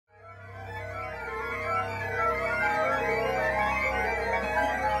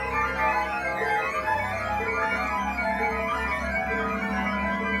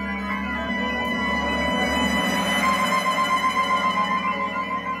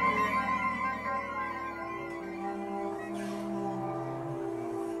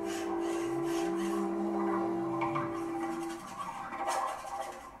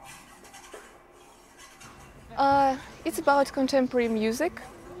It's about contemporary music,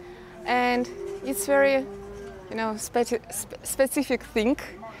 and it's very, specific thing.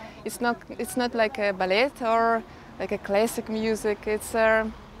 It's not like a ballet or like a classic music. It's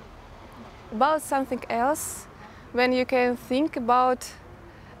about something else. When you can think about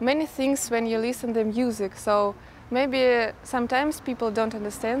many things when you listen to music. So maybe sometimes people don't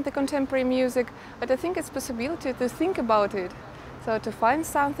understand the contemporary music, but I think it's a possibility to think about it. So to find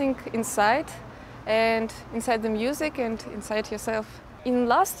something inside, and inside the music and inside yourself. In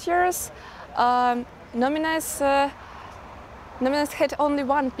last years, nominees had only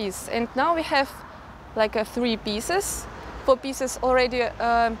one piece, and now we have like 3 pieces, 4 pieces already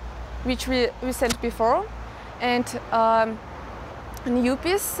which we sent before, and a new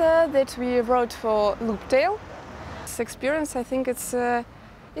piece that we wrote for Looptail. This experience, I think it's a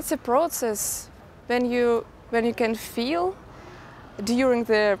process when you can feel during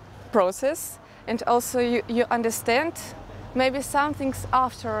the process, and also you understand maybe some things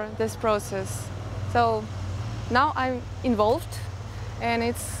after this process. So now I'm involved, and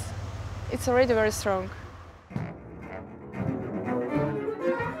it's already very strong.